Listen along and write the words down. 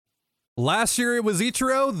Last year it was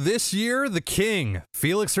Ichiro. This year, the King,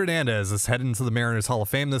 Felix Hernandez, is heading to the Mariners Hall of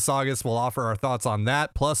Fame this August. We'll offer our thoughts on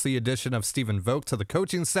that, plus the addition of Stephen Vogt to the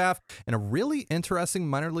coaching staff, and a really interesting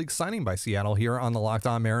minor league signing by Seattle here on the Locked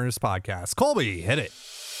On Mariners podcast. Colby, hit it.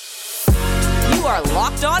 You are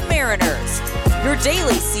Locked On Mariners, your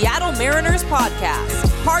daily Seattle Mariners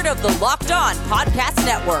podcast, part of the Locked On Podcast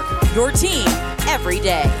Network, your team every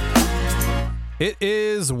day. It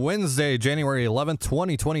is Wednesday, January 11th,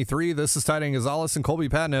 2023. This is Ty Gonzalez and Colby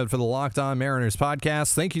Patnode for the Locked On Mariners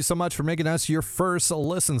podcast. Thank you so much for making us your first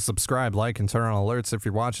listen. Subscribe, like, and turn on alerts if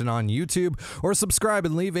you're watching on YouTube, or subscribe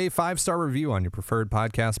and leave a 5-star review on your preferred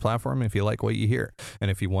podcast platform if you like what you hear. And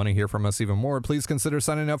if you want to hear from us even more, please consider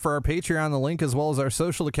signing up for our Patreon. The link as well as our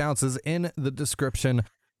social accounts is in the description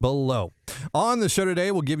below. On the show today,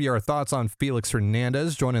 we'll give you our thoughts on Felix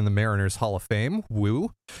Hernandez joining the Mariners Hall of Fame.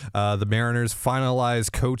 Woo. The Mariners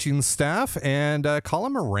finalized coaching staff, and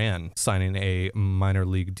Colin Moran signing a minor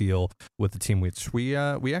league deal with the team, which we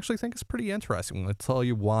actually think is pretty interesting. We'll tell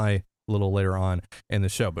you why a little later on in the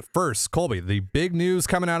show. But first, Colby, the big news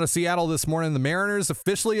coming out of Seattle this morning: the Mariners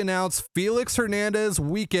officially announced Felix Hernandez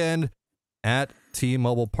weekend at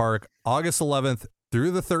T-Mobile Park, August 11th through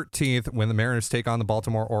the 13th, when the Mariners take on the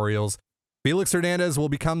Baltimore Orioles. Felix Hernandez will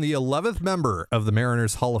become the 11th member of the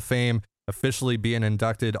Mariners Hall of Fame, officially being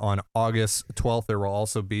inducted on August 12th. There will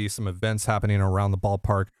also be some events happening around the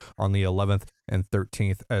ballpark on the 11th and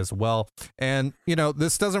 13th as well. And, you know,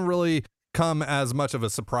 this doesn't really come as much of a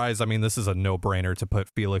surprise. I mean, this is a no-brainer to put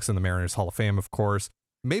Felix in the Mariners Hall of Fame, of course.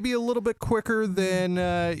 Maybe a little bit quicker than,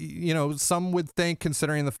 some would think,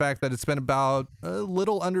 considering the fact that it's been about a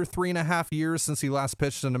little under 3.5 years since he last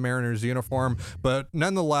pitched in a Mariners uniform. But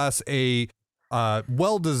nonetheless, a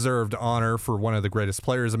well-deserved honor for one of the greatest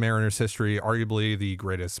players in Mariners history, arguably the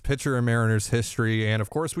greatest pitcher in Mariners history. And,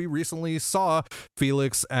 of course, we recently saw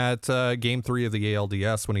Felix at Game 3 of the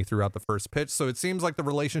ALDS when he threw out the first pitch. So it seems like the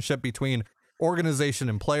relationship between organization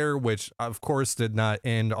and player, which of course did not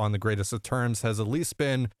end on the greatest of terms, has at least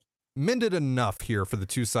been mended enough here for the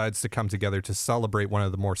two sides to come together to celebrate one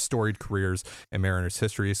of the more storied careers in Mariners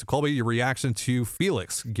history. So Colby, your reaction to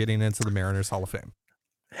Felix getting into the Mariners Hall of Fame?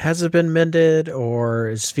 Has it been mended, or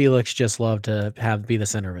is Felix just love to be the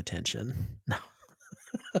center of attention? No.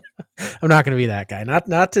 I'm not going to be that guy.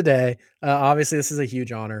 Not today. Obviously, this is a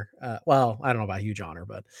huge honor. Well, I don't know about huge honor,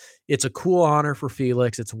 but it's a cool honor for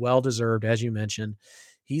Felix. It's well-deserved, as you mentioned.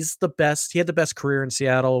 He's the best. He had the best career in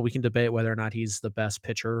Seattle. We can debate whether or not he's the best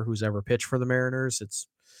pitcher who's ever pitched for the Mariners. It's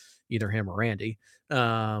either him or Randy.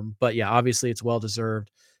 But yeah, obviously it's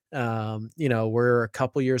well-deserved. We're a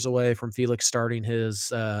couple years away from Felix starting his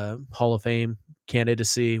Hall of Fame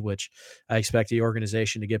candidacy, which I expect the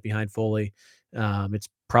organization to get behind fully. It's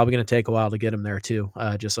probably going to take a while to get him there too,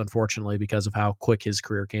 just unfortunately because of how quick his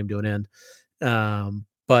career came to an end.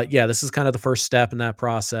 But yeah, this is kind of the first step in that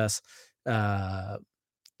process.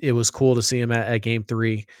 It was cool to see him at Game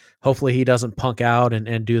 3. Hopefully he doesn't punk out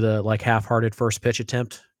and do the half-hearted first pitch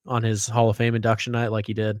attempt on his Hall of Fame induction night like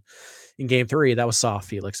he did in Game 3. That was soft,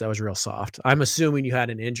 Felix. That was real soft. I'm assuming you had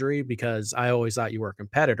an injury because I always thought you were a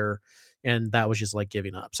competitor, and that was just like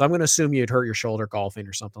giving up. So I'm going to assume you'd hurt your shoulder golfing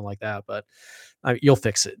or something like that, but you'll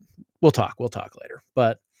fix it. We'll talk later.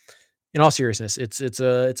 But in all seriousness, it's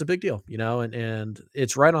a big deal, and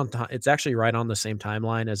it's right on time. It's actually right on the same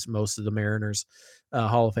timeline as most of the Mariners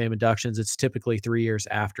Hall of Fame inductions. It's typically 3 years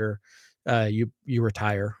after you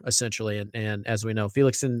retire, essentially. And as we know,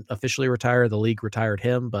 Felix didn't officially retire. The league retired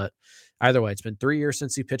him, but either way, it's been 3 years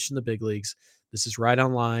since he pitched in the big leagues. This is right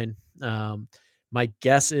on line. My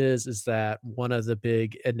guess is that one of the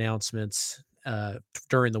big announcements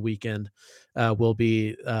during the weekend will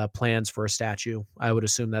be plans for a statue. I would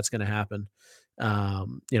assume that's going to happen.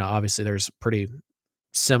 Obviously there's pretty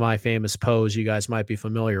semi-famous pose you guys might be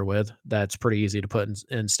familiar with. That's pretty easy to put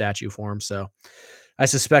in statue form. So I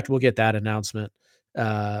suspect we'll get that announcement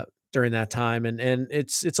during that time. And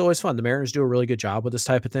it's always fun. The Mariners do a really good job with this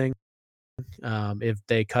type of thing. If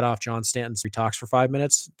they cut off John Stanton's talks for 5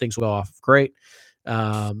 minutes, things will go off great.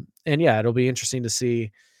 And yeah, it'll be interesting to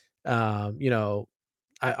see.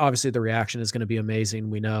 Obviously the reaction is going to be amazing.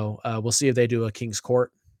 We know. We'll see if they do a King's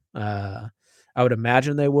Court. I would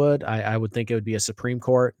imagine they would. I would think it would be a Supreme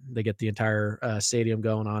Court. They get the entire stadium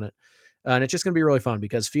going on it, and it's just going to be really fun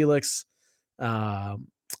because Felix, for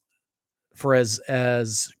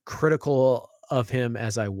as critical of him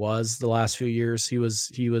as I was the last few years, he was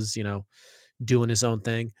doing his own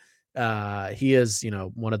thing. He is,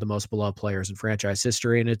 one of the most beloved players in franchise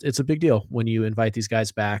history. And it's a big deal when you invite these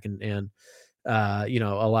guys back and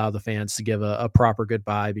allow the fans to give a proper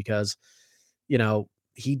goodbye because,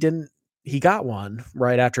 he didn't he got one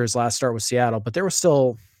right after his last start with Seattle, but there was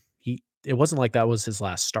still it wasn't like that was his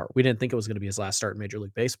last start. We didn't think it was going to be his last start in Major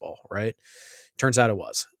League Baseball, right? Turns out it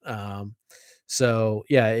was. So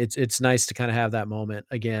yeah, it's nice to kind of have that moment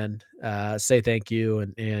again, say thank you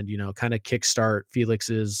and kind of kickstart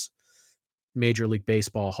Felix's Major League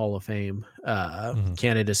Baseball Hall of Fame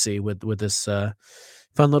candidacy with this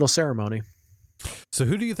fun little ceremony. So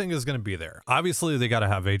who do you think is going to be there? Obviously, they got to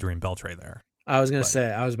have Adrian Beltre there. I was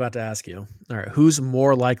about to ask you. All right, who's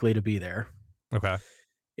more likely to be there? Okay.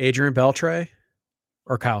 Adrian Beltre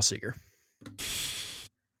or Kyle Seager?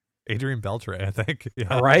 Adrian Beltre, I think.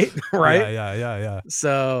 Yeah. Right. Yeah.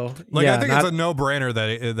 So, I think it's a no-brainer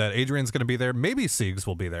that Adrian's going to be there. Maybe Siegs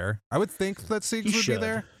will be there. I would think that Siegs would be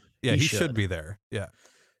there. Yeah, he should be there. Yeah.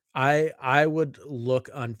 I would look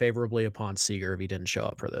unfavorably upon Seager if he didn't show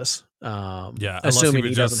up for this. Assuming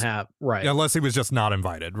he doesn't have right. Yeah, unless he was just not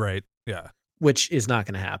invited, right? Yeah. Which is not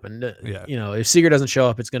going to happen. Yeah. If Seager doesn't show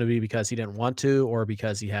up, it's going to be because he didn't want to or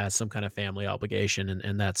because he has some kind of family obligation,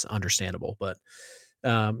 and that's understandable. But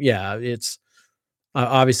it's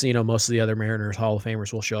obviously, most of the other Mariners Hall of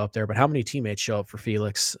Famers will show up there, but how many teammates show up for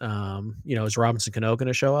Felix? Is Robinson Cano going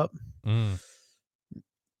to show up?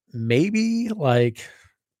 Maybe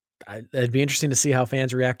it'd be interesting to see how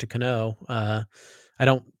fans react to Cano. I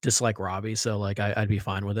don't dislike Robbie, so I'd be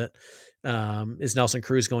fine with it. Is Nelson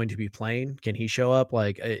Cruz going to be playing? Can he show up?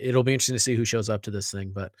 It'll be interesting to see who shows up to this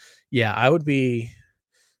thing. But yeah, I'd be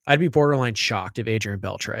borderline shocked if Adrian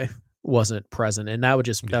Beltre wasn't present, and that would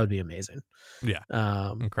be amazing. Yeah,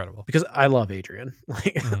 incredible. Because I love Adrian.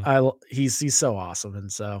 He's so awesome,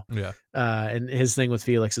 and so yeah. And his thing with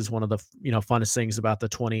Felix is one of the funnest things about the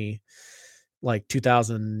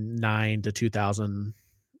 2009 to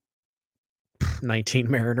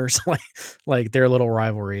 2019 Mariners, like their little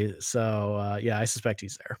rivalry. So I suspect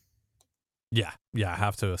he's there. Yeah, I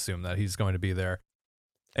have to assume that he's going to be there,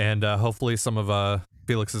 and hopefully some of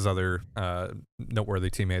Felix's other noteworthy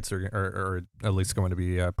teammates are at least going to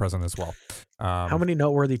be present as well. How many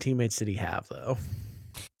noteworthy teammates did he have, though?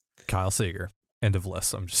 Kyle Seager. End of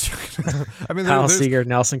list. I'm just joking. I mean, Kyle Seager,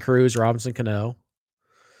 Nelson Cruz, Robinson Cano.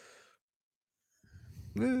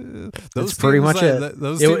 That's pretty much it.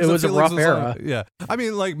 It was a rough era. Yeah, I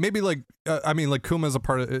mean, maybe Kuma's a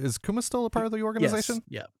part of. Is Kuma still a part of the organization?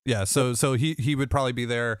 Yes. Yeah. So he would probably be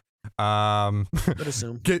there. Would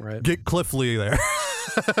assume. Get Cliff Lee there.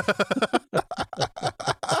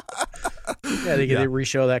 Yeah, they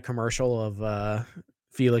re-show that commercial of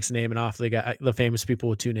Felix naming off the famous people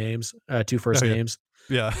with two first names.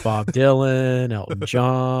 Yeah, Bob Dylan, Elton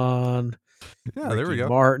John. Yeah, Ricky there we go.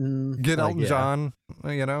 Martin. Get Elton John.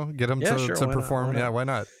 Get him to perform. Yeah, why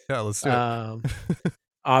not? Yeah, let's do it.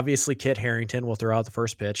 Obviously, Kit Harington will throw out the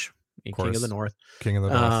first pitch. King of the North. King of the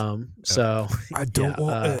North. So I don't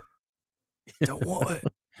want it. Don't want it.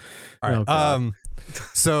 All right.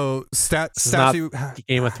 So statue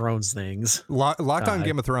Game of Thrones things. Locked on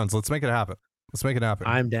Game of Thrones. Let's make it happen.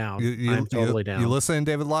 I'm down. I'm totally down. You listen,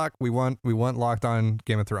 David Locke. We want Locked on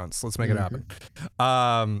Game of Thrones. Let's make it happen.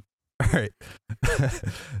 All right.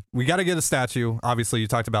 We got to get a statue. Obviously, you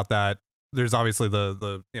talked about that. There's obviously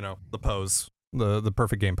the pose, the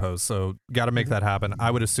perfect game pose. So got to make that happen.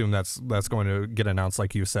 I would assume that's going to get announced,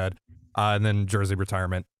 like you said. And then jersey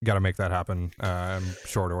retirement, got to make that happen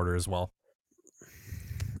short order as well.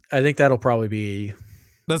 I think that'll probably be.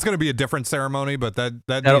 That's going to be a different ceremony, but that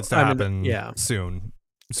needs to happen soon,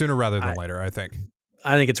 sooner rather than later. I think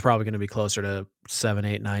it's probably going to be closer to 7,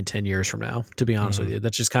 8, 9, 10 years from now. To be honest with you,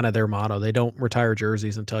 that's just kind of their motto. They don't retire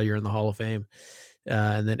jerseys until you're in the Hall of Fame,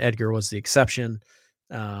 and then Edgar was the exception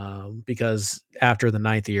because after the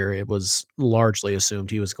 9th year, it was largely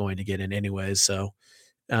assumed he was going to get in anyways. So.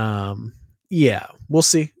 We'll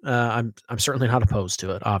see. I'm certainly not opposed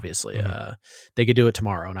to it. Obviously, they could do it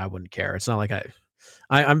tomorrow, and I wouldn't care. It's not like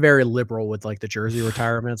I'm very liberal with the jersey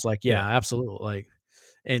retirements. Absolutely.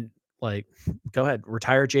 Go ahead,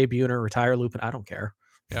 retire Jay Buhner, retire Lupin. I don't care.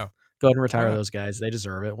 Yeah, go ahead and retire those guys. They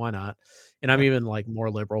deserve it. Why not? And I'm even more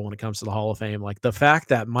liberal when it comes to the Hall of Fame. The fact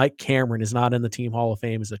that Mike Cameron is not in the Team Hall of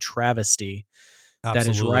Fame is a travesty. Absolutely. That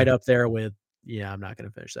is right up there with. Yeah, I'm not going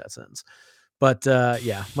to finish that sentence. But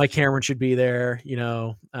Mike Cameron should be there.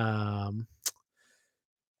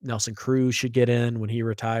 Nelson Cruz should get in when he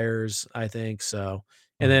retires, I think so.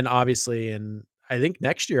 And then obviously, and I think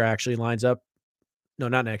next year actually lines up. No,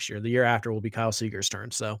 not next year. The year after will be Kyle Seager's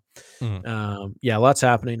turn. So, lots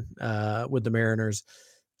happening with the Mariners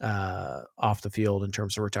off the field in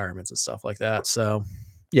terms of retirements and stuff like that. So,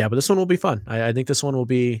 but this one will be fun. I think this one will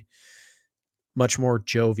be much more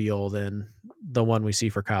jovial than the one we see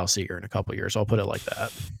for Kyle Seager in a couple of years. I'll put it like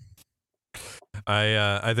that.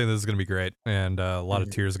 I think this is going to be great, and a lot of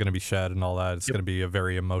tears are going to be shed and all that. It's Yep. going to be a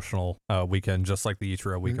very emotional weekend, just like the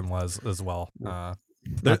Ichiro weekend was as well. Not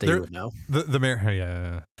They're- that you would know. the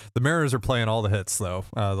Mariners are playing all the hits though.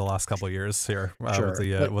 The last couple of years here Sure,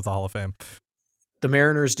 but with the Hall of Fame. the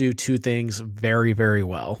Mariners do two things very, very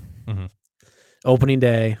well. Mhm. Opening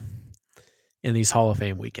day and these Hall of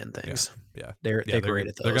Fame weekend things. Yeah, They're great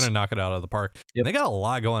at those. They're going to knock it out of the park. Yep. They got a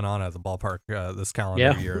lot going on at the ballpark this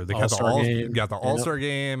calendar year. They All-Star game. got the All-Star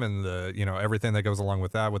game and the everything that goes along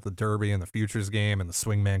with that, with the Derby and the Futures game and the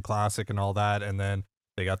Swingman Classic and all that, and then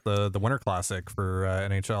they got the Winter Classic for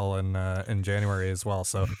NHL in January as well.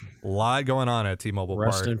 So a lot going on at T-Mobile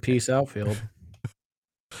Rest Park. in peace, outfield.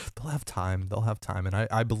 They'll have time, and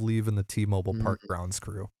I believe in the T-Mobile Park grounds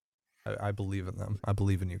crew. I believe in them. I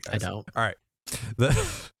believe in you guys. I don't. All right.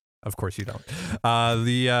 Of course you don't.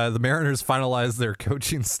 The Mariners finalized their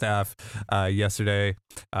coaching staff yesterday,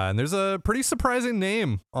 and there's a pretty surprising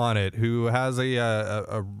name on it who has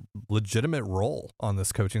a legitimate role on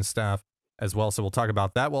this coaching staff as well. So we'll talk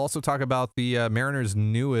about that. We'll also talk about the Mariners'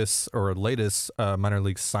 newest or latest minor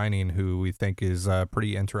league signing, who we think is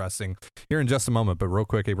pretty interesting here in just a moment. But real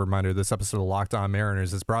quick, a reminder, this episode of Locked On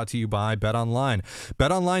Mariners is brought to you by BetOnline.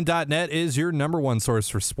 BetOnline.net is your number one source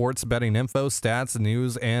for sports betting info, stats,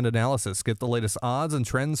 news, and analysis. Get the latest odds and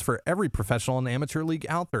trends for every professional and amateur league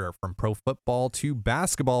out there, from pro football to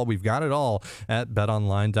basketball. We've got it all at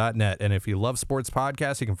BetOnline.net. And if you love sports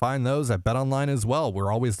podcasts, you can find those at BetOnline as well.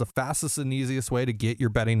 We're always the fastest and easiest way to get your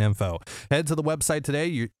betting info. Head to the website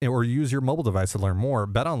today or use your mobile device to learn more.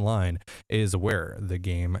 BetOnline is where the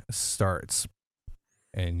game starts.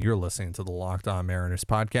 And you're listening to the Locked On Mariners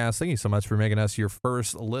podcast. Thank you so much for making us your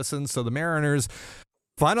first listen. So the Mariners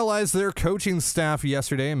finalized their coaching staff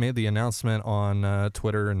yesterday and made the announcement on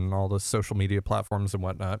Twitter and all the social media platforms and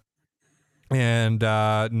whatnot. And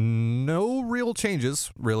no real changes,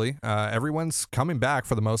 really. Everyone's coming back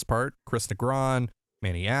for the most part. Chris Negron,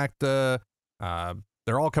 Manny Acta,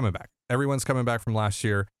 they're all coming back. Everyone's coming back from last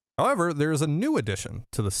year. However, there's a new addition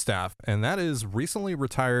to the staff, and that is recently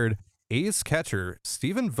retired ace catcher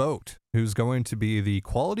Stephen Vogt, who's going to be the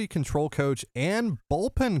quality control coach and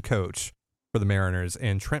bullpen coach for the Mariners.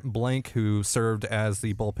 And Trent Blank, who served as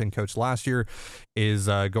the bullpen coach last year, is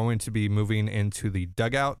going to be moving into the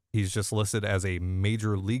dugout. He's just listed as a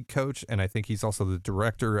major league coach, and I think he's also the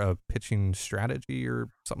director of pitching strategy or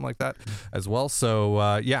something like that as well.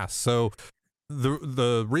 So so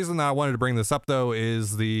the reason that I wanted to bring this up though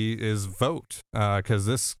is Vogt, because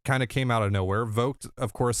this kind of came out of nowhere. Vogt,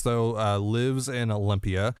 of course, though, lives in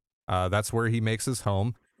Olympia. That's where he makes his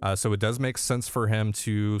home. So it does make sense for him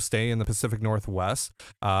to stay in the Pacific Northwest.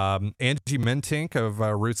 Angie Mentink of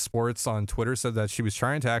Roots Sports on Twitter said that she was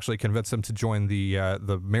trying to actually convince him to join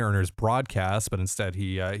the Mariners broadcast, but instead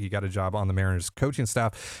he got a job on the Mariners coaching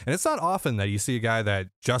staff. And it's not often that you see a guy that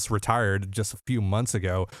just retired just a few months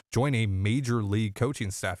ago join a major league coaching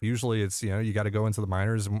staff. Usually it's, you got to go into the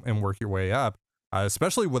minors and work your way up,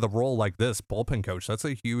 especially with a role like this, bullpen coach. That's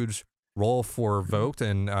a huge role for Vogt,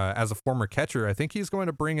 and as a former catcher, I think he's going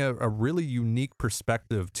to bring a really unique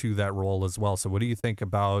perspective to that role as well. So what do you think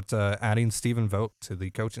about adding Stephen Vogt to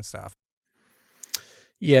the coaching staff?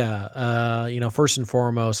 Yeah, first and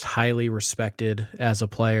foremost, highly respected as a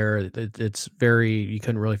player. It's you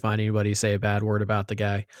couldn't really find anybody say a bad word about the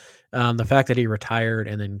guy. The fact that he retired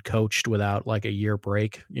and then coached without like a year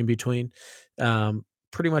break in between,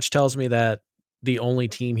 pretty much tells me that the only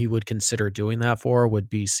team he would consider doing that for would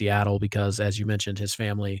be Seattle, because as you mentioned, his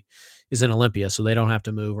family is in Olympia, so they don't have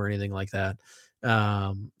to move or anything like that.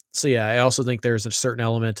 So yeah, I also think there's a certain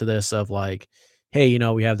element to this of like, hey,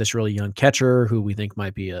 we have this really young catcher who we think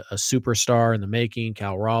might be a superstar in the making,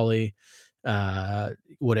 Cal Raleigh.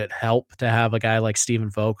 Would it help to have a guy like Stephen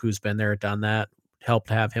Vogt, who's been there, done that, help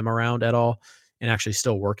to have him around at all and actually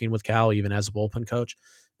still working with Cal, even as a bullpen coach?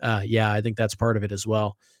 Yeah, I think that's part of it as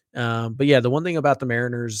well. But yeah, the one thing about the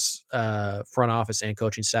Mariners front office and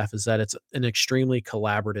coaching staff is that it's an extremely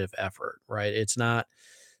collaborative effort, right? It's not,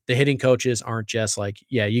 the hitting coaches aren't just like,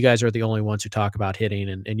 yeah, you guys are the only ones who talk about hitting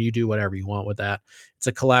and you do whatever you want with that. It's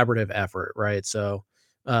a collaborative effort, right? So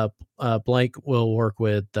Blank will work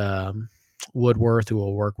with Woodworth, who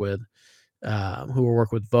will work with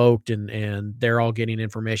Vogt, and they're all getting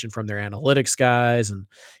information from their analytics guys. And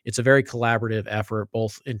it's a very collaborative effort,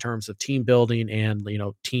 both in terms of team building and,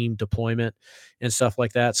 team deployment and stuff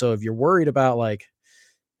like that. So if you're worried about like,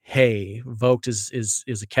 hey, Vogt is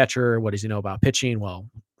a catcher, what does he know about pitching? Well,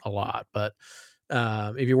 a lot. But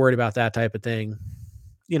if you're worried about that type of thing,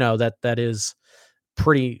 that's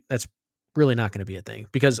really not going to be a thing,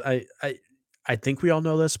 because I think we all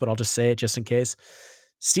know this, but I'll just say it just in case.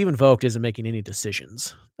 Stephen Vogt isn't making any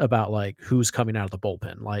decisions about like who's coming out of the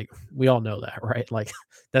bullpen. Like we all know that, right? Like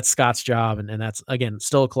that's Scott's job, and that's again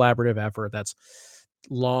still a collaborative effort. That's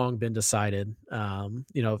long been decided,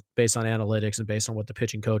 based on analytics and based on what the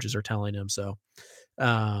pitching coaches are telling him. So,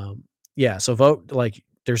 yeah, so Vogt, like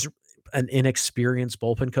there's an inexperienced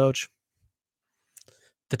bullpen coach.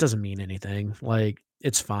 That doesn't mean anything. Like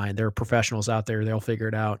it's fine. There are professionals out there. They'll figure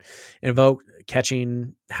it out. And Vogt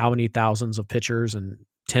catching how many thousands of pitchers and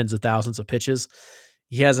tens of thousands of pitches,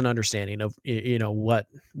 he has an understanding of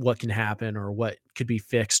what can happen or what could be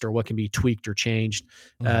fixed or what can be tweaked or changed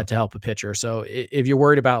to help a pitcher. So if you're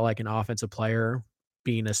worried about like an offensive player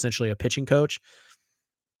being essentially a pitching coach,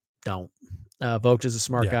 don't. Vogt is a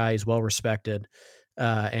smart guy. He's well respected,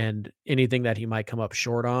 and anything that he might come up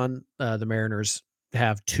short on, the Mariners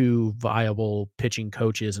have two viable pitching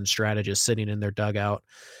coaches and strategists sitting in their dugout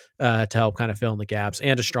to help kind of fill in the gaps,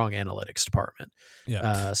 and a strong analytics department.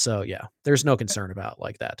 So there's no concern about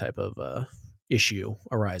like that type of issue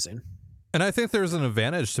arising. And I think there's an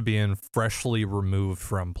advantage to being freshly removed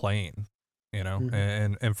from playing,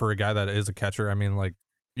 and for a guy that is a catcher, I mean, like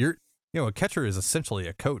a catcher is essentially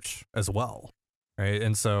a coach as well. Right.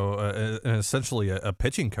 And so essentially a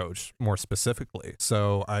pitching coach more specifically.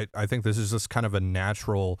 So I think this is just kind of a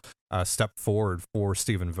natural step forward for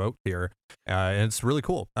Stephen Vogt here. And it's really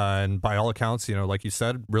cool. And by all accounts, like you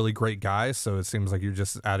said, really great guy. So it seems like you're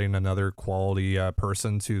just adding another quality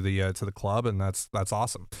person to the club. And that's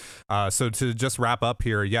awesome. So to just wrap up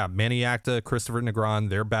here. Yeah. Manny Acta, Christopher Negron,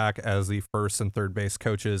 they're back as the first and third base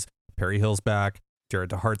coaches. Perry Hill's back.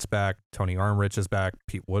 Jared DeHart's back. Tony Armrich is back.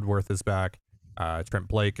 Pete Woodworth is back. Trent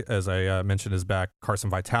Blake, as I mentioned, is back. Carson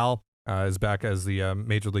Vital is back as the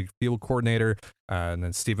Major League Field Coordinator. And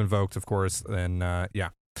then Stephen Vogt, of course. And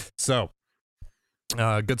so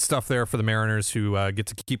good stuff there for the Mariners, who get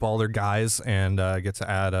to keep all their guys and get to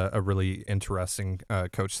add a really interesting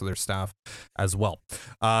coach to their staff as well.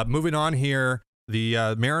 Moving on here.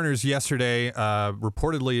 The Mariners yesterday,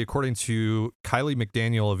 reportedly, according to Kylie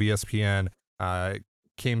McDaniel of ESPN,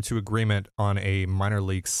 came to agreement on a minor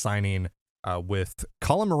league signing with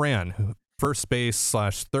Colin Moran, first base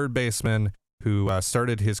 / third baseman, who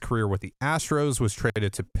started his career with the Astros, was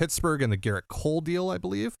traded to Pittsburgh in the Garrett Cole deal, I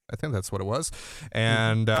believe. I think that's what it was.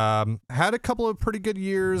 And had a couple of pretty good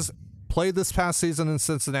years. Played this past season in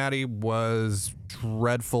Cincinnati, was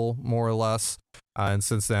dreadful, more or less, in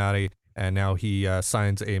Cincinnati. And now he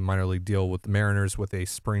signs a minor league deal with the Mariners with a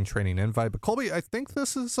spring training invite. But Colby, I think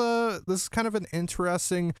this is kind of an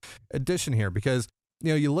interesting addition here because,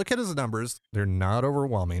 you look at his numbers, they're not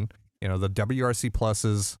overwhelming. The WRC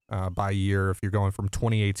pluses by year, if you're going from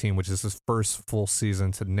 2018, which is his first full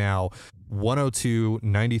season, to now 102,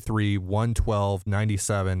 93, 112,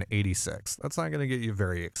 97, 86. That's not going to get you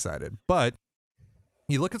very excited. But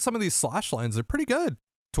you look at some of these slash lines, they're pretty good.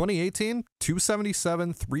 2018,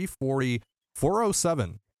 277, 340,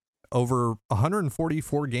 407 over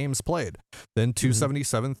 144 games played. Then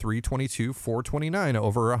 277, 322, 429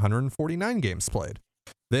 over 149 games played.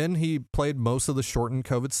 Then he played most of the shortened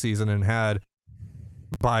COVID season and had,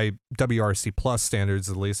 by WRC plus standards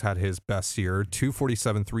at least, had his best year,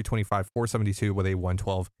 247, 325, 472 with a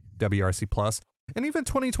 112 WRC plus. And even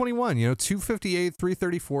 2021, 258,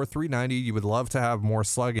 334, 390. You would love to have more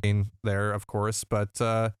slugging there, of course, but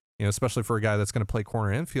especially for a guy that's going to play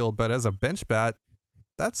corner infield. But as a bench bat,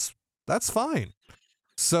 that's fine.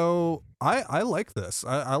 So I like this.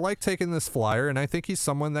 I like taking this flyer, and I think he's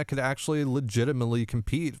someone that could actually legitimately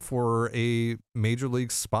compete for a major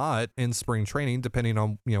league spot in spring training, depending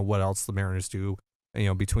on what else the Mariners do,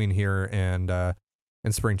 between here and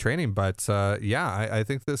spring training. But I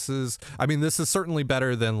think this is certainly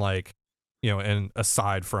better than and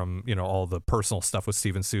aside from all the personal stuff with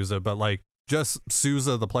Steven Souza, but just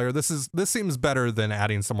Souza the player. This seems better than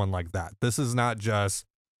adding someone like that. This is not just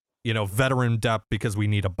veteran depth because we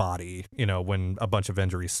need a body, when a bunch of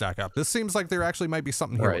injuries stack up. This seems like there actually might be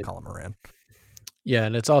something here with Colin Moran. Yeah,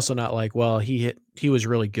 and it's also not like, well, he was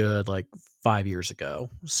really good 5 years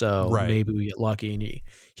ago, so maybe we get lucky and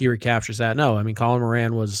he recaptures that. No, I mean, Colin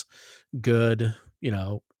Moran was good,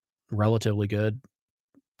 relatively good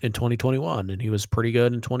in 2021, and he was pretty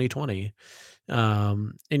good in 2020.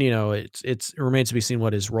 It remains to be seen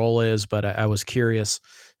what his role is, but I was curious.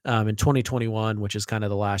 In 2021, which is kind of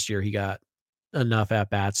the last year he got enough at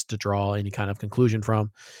bats to draw any kind of conclusion from,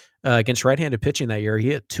 against right-handed pitching that year, he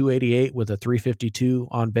hit 288 with a 352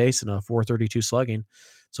 on base and a 432 slugging.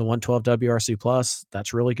 So 112 WRC plus,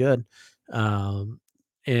 that's really good.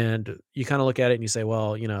 And you kind of look at it and you say,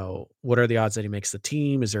 well, what are the odds that he makes the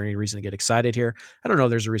team? Is there any reason to get excited here? I don't know.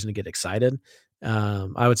 There's a reason to get excited.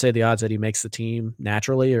 I would say the odds that he makes the team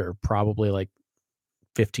naturally are probably like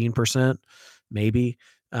 15%, maybe.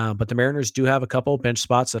 But the Mariners do have a couple bench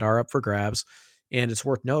spots that are up for grabs. And it's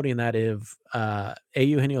worth noting that if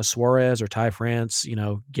Eugenio Suarez or Ty France,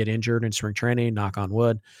 get injured in spring training, knock on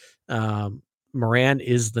wood, Moran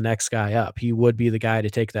is the next guy up. He would be the guy to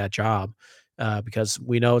take that job because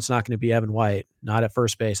we know it's not going to be Evan White, not at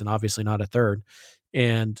first base and obviously not at third.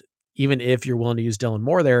 And even if you're willing to use Dylan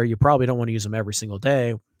Moore there, you probably don't want to use him every single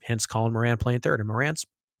day, hence Colin Moran playing third. And Moran's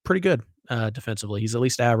pretty good defensively. He's at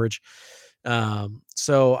least average.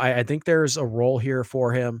 So I think there's a role here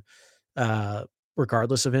for him.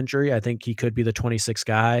 Regardless of injury, I think he could be the 26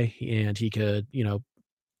 guy and he could,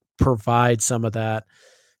 provide some of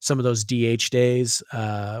those DH days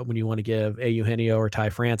when you want to give Eugenio or Ty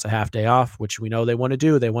France a half day off, which we know they want to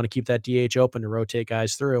do. They want to keep that DH open to rotate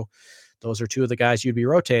guys through. Those are two of the guys you'd be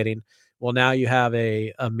rotating. Well, now you have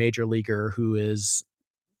a major leaguer who is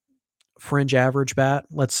fringe average bat,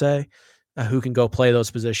 let's say, who can go play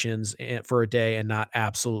those positions for a day and not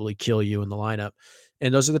absolutely kill you in the lineup.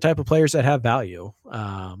 And those are the type of players that have value.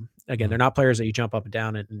 Again, they're not players that you jump up and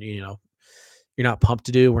down and you're not pumped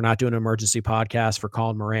to do. We're not doing an emergency podcast for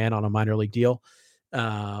Colin Moran on a minor league deal.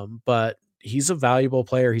 But he's a valuable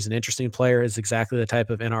player. He's an interesting player. Is exactly the type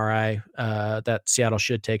of NRI that Seattle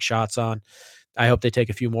should take shots on. I hope they take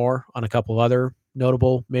a few more on a couple of other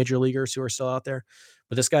notable major leaguers who are still out there.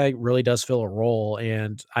 But this guy really does fill a role.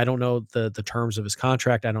 And I don't know the terms of his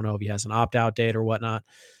contract. I don't know if he has an opt-out date or whatnot.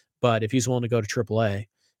 But if he's willing to go to AAA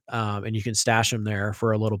and you can stash him there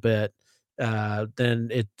for a little bit, then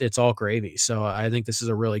it's all gravy. So I think this is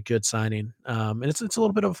a really good signing. And it's a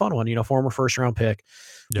little bit of a fun one, former first round pick.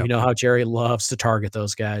 Yep. We know how Jerry loves to target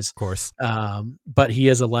those guys. Of course. But he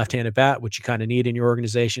is a left-handed bat, which you kind of need in your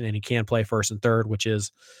organization. And he can play first and third, which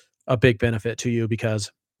is a big benefit to you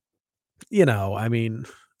because, I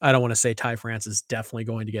don't want to say Ty France is definitely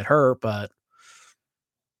going to get hurt, but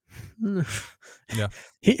yeah,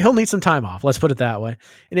 he'll need some time off. Let's put it that way.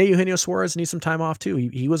 And Eugenio Suarez needs some time off too.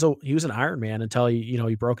 He was an Iron Man until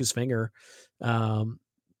he broke his finger.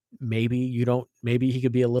 Maybe he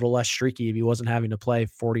could be a little less streaky if he wasn't having to play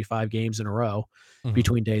 45 games in a row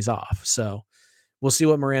between days off. So we'll see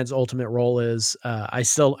what Moran's ultimate role is. I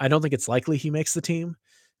don't think it's likely he makes the team,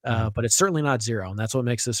 but it's certainly not zero. And that's what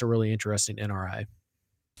makes this a really interesting NRI.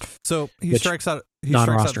 So he strikes out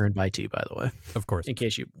non-roster invitee, by the way, of course, in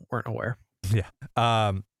case you weren't aware.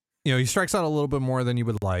 Yeah. He strikes out a little bit more than you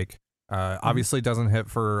would like. Obviously doesn't hit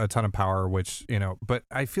for a ton of power, which, but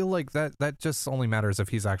I feel like that just only matters if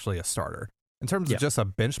he's actually a starter. In terms of just a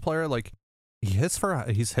bench player, like he's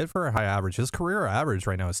hit for a high average. His career average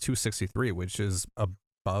right now is 263, which is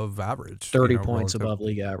above average. 30 points above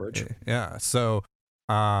league average. Yeah. So,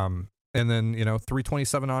 and then,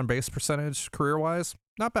 327 on base percentage career wise,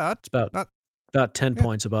 not bad. It's about 10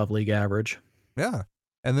 points above league average. Yeah.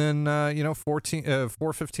 And then,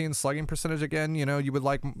 415 slugging percentage again, you would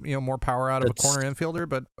like, more power out of a corner infielder,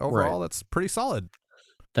 but overall that's pretty solid.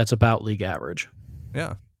 That's about league average.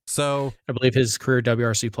 Yeah. So I believe his career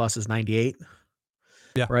WRC plus is 98.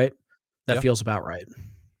 Yeah. Right. That feels about right.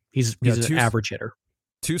 He's an average hitter.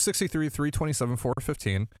 263, 327,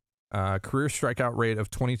 415. Career strikeout rate of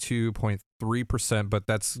 22.3%, but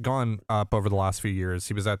that's gone up over the last few years.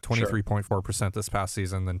 He was at 23.4% this past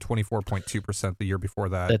season, then 24.2% the year before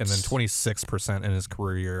that, and then 26% in his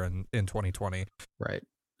career year in 2020. Right.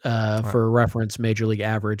 For reference, major league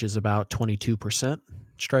average is about 22%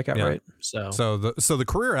 strikeout rate. So the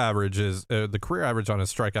career average is the career average on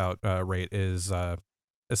his strikeout rate is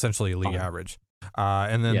essentially league average.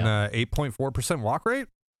 And then 8.4% walk rate.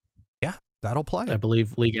 Yeah, that'll play. I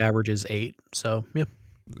believe league average is 8. So yeah,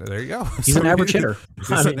 there you go. He's an average hitter.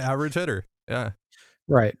 He's an average hitter. Yeah.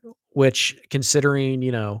 Right. Which, considering,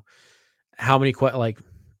 how many can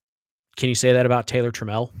you say that about Taylor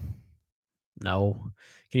Trammell? No.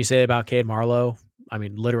 Can you say that about Cade Marlowe? I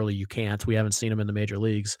mean, literally you can't. We haven't seen him in the major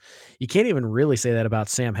leagues. You can't even really say that about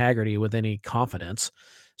Sam Haggerty with any confidence.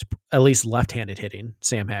 At least left-handed hitting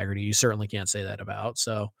Sam Haggerty, you certainly can't say that about.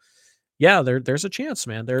 So yeah, there's a chance,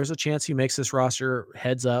 man. There's a chance he makes this roster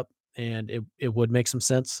heads up, and it would make some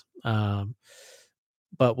sense.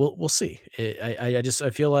 But we'll see. I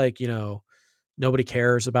feel like, nobody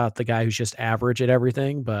cares about the guy who's just average at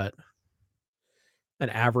everything, but an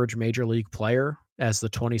average major league player as the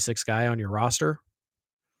 26th guy on your roster,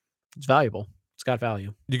 it's valuable. It's got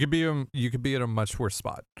value. You could be at a much worse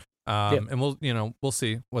spot. And we'll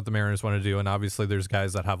see what the Mariners want to do. And obviously there's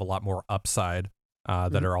guys that have a lot more upside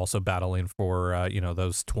that are also battling for,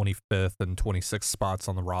 those 25th and 26th spots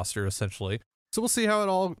on the roster, essentially. So we'll see how it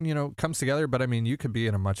all, comes together. But I mean, you could be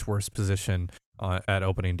in a much worse position at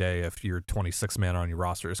opening day if your 26th man on your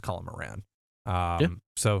roster is Colin Moran.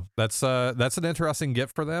 So that's an interesting get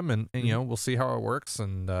for them, and we'll see how it works.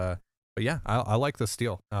 And but yeah, I like this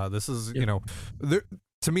deal. This is there,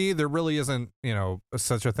 to me, there really isn't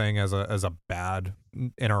such a thing as a bad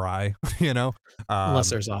NRI, unless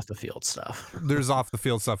there's off the field stuff. There's off the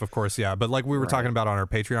field stuff, of course, yeah. But like we were talking about on our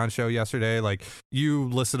Patreon show yesterday, like you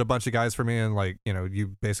listed a bunch of guys for me, and like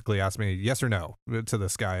you basically asked me yes or no to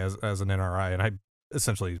this guy as an NRI, and I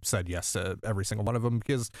essentially said yes to every single one of them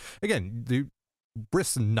because again, you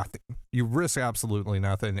risk nothing. You risk absolutely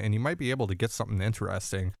nothing, and you might be able to get something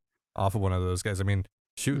interesting off of one of those guys. I mean,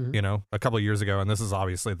 shoot, a couple of years ago, and this is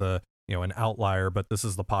obviously the an outlier, but this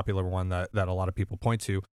is the popular one that a lot of people point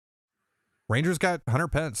to. Rangers got Hunter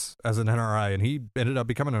Pence as an NRI, and he ended up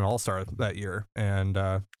becoming an all-star that year. And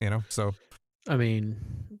so I mean,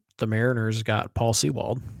 the Mariners got Paul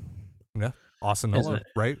Sewald. Yeah, Austin Nola,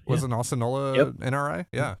 right? Yeah. Wasn't Austin Nola NRI?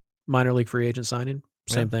 Yeah, minor league free agent signing,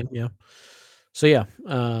 same thing. Yeah. So yeah,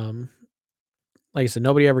 like I said,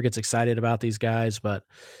 nobody ever gets excited about these guys, but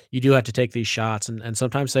you do have to take these shots, and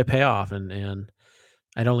sometimes they pay off. And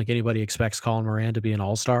I don't think anybody expects Colin Moran to be an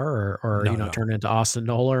all-star or turn into Austin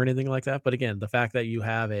Nola or anything like that. But again, the fact that you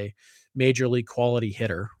have a major league quality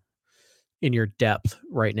hitter in your depth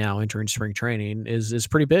right now entering spring training is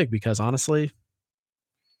pretty big, because honestly,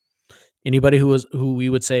 anybody who we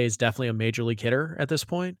would say is definitely a major league hitter at this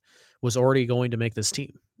point was already going to make this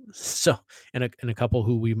team. So, and a couple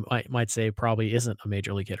who we might say probably isn't a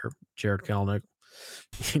major league hitter, Jared Kelenic,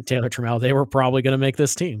 Taylor Trammell, they were probably going to make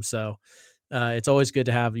this team. So it's always good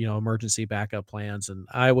to have, emergency backup plans. And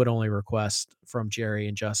I would only request from Jerry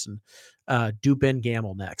and Justin, do Ben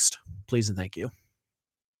Gamel next, please and thank you.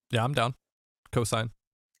 Yeah, I'm down. Co-sign.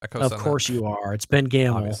 Of course you are. It's Ben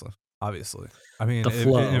Gamel. Obviously. I mean,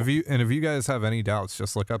 if you guys have any doubts,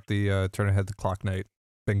 just look up the Turn Ahead the Clock night,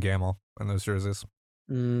 Ben Gamel and those jerseys.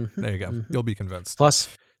 There you go. You'll be convinced. Plus,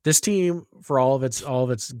 this team, for all of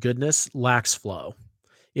its goodness, lacks flow.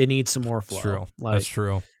 It needs some more flow. True. That's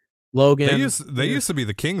true. Logan. They used to be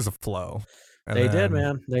the kings of flow. They did,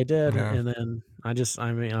 man. They did. Yeah. And then I'm just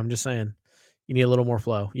saying, you need a little more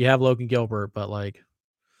flow. You have Logan Gilbert, but like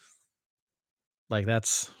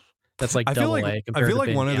that's like double A. I feel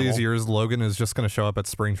like one of these years, Logan is just going to show up at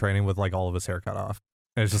spring training with like all of his hair cut off,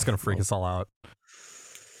 and it's just going to freak us all out.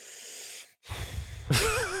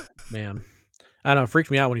 Man, I don't know. It freaked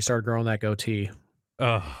me out when he started growing that goatee.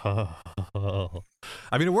 I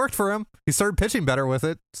mean, it worked for him. He started pitching better with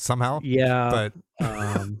it somehow. Yeah, but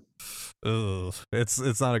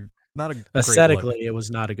it's not a aesthetically, it was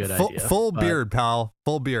not a good idea. Full beard, pal.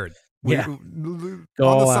 Full beard. Yeah. On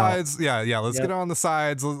the sides. Yeah. Let's get on the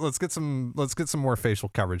sides. Let's get some more facial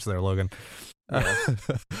coverage there, Logan. Yeah.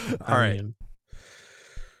 All right.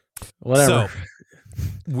 Whatever. So,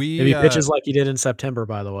 if he pitches like he did in September,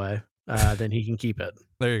 by the way, then he can keep it.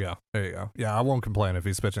 There you go. Yeah, I won't complain if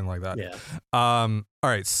he's pitching like that. Yeah. All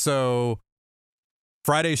right. So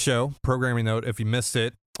Friday's show, programming note, if you missed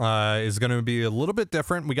it, is going to be a little bit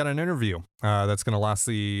different. We got an interview that's going to last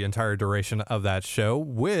the entire duration of that show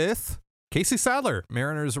with Casey Sadler,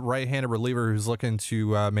 Mariners right-handed reliever who's looking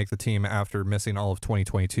to make the team after missing all of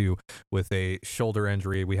 2022 with a shoulder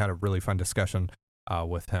injury. We had a really fun discussion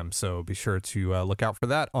with him, so be sure to look out for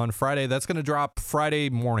that on Friday. That's going to drop Friday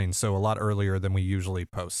morning, so a lot earlier than we usually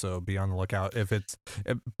post, so be on the lookout.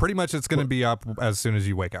 Pretty much it's going to be up as soon as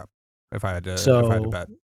you wake up, if I had to bet.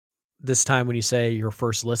 This time when you say your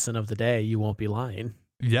first listen of the day, you won't be lying.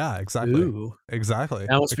 Yeah, exactly. Ooh. Exactly.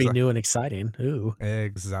 That must be new and exciting. Ooh.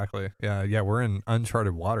 Exactly. Yeah, we're in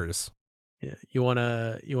uncharted waters. Yeah. You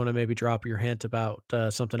wanna maybe drop your hint about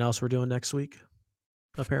something else we're doing next week?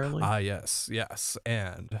 Apparently. Yes.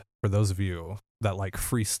 And for those of you that like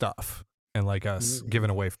free stuff and like us giving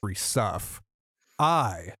away free stuff,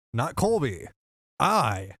 not Colby,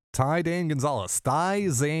 Ty Dane Gonzalez, Thigh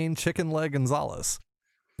Zane Chicken Leg Gonzalez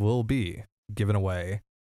will be giving away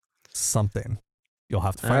something. You'll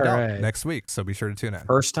have to find out next week, so be sure to tune in.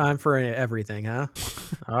 First time for everything, huh?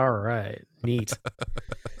 All right. Neat.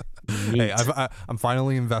 Hey, I'm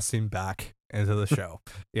finally investing back into the show.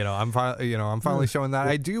 I'm finally showing that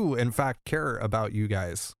I do in fact care about you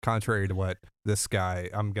guys, contrary to what this guy,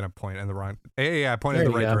 I'm going to point in the wrong. Hey, I pointed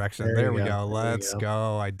in the right direction. There we go. Let's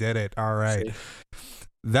go. I did it. All right.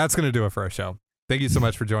 That's going to do it for our show. Thank you so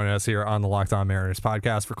much for joining us here on the Locked On Mariners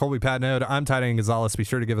podcast. For Colby Patnode, I'm Titan Gonzalez. Be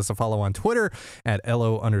sure to give us a follow on Twitter at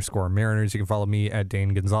LO_Mariners. You can follow me at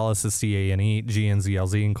Dane Gonzalez,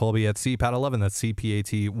 CANEGNZLZ, and Colby at CPAT11. That's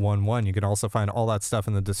CPAT11. You can also find all that stuff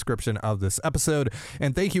in the description of this episode.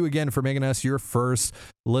 And thank you again for making us your first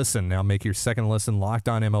listen. Now make your second listen. Locked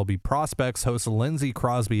On MLB Prospects. Host Lindsey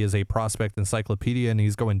Crosby is a prospect encyclopedia, and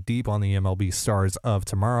he's going deep on the MLB stars of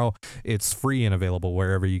tomorrow. It's free and available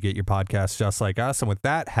wherever you get your podcasts, just like us. And with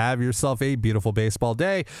that, have yourself a beautiful baseball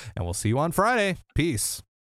day, and we'll see you on Friday. Peace.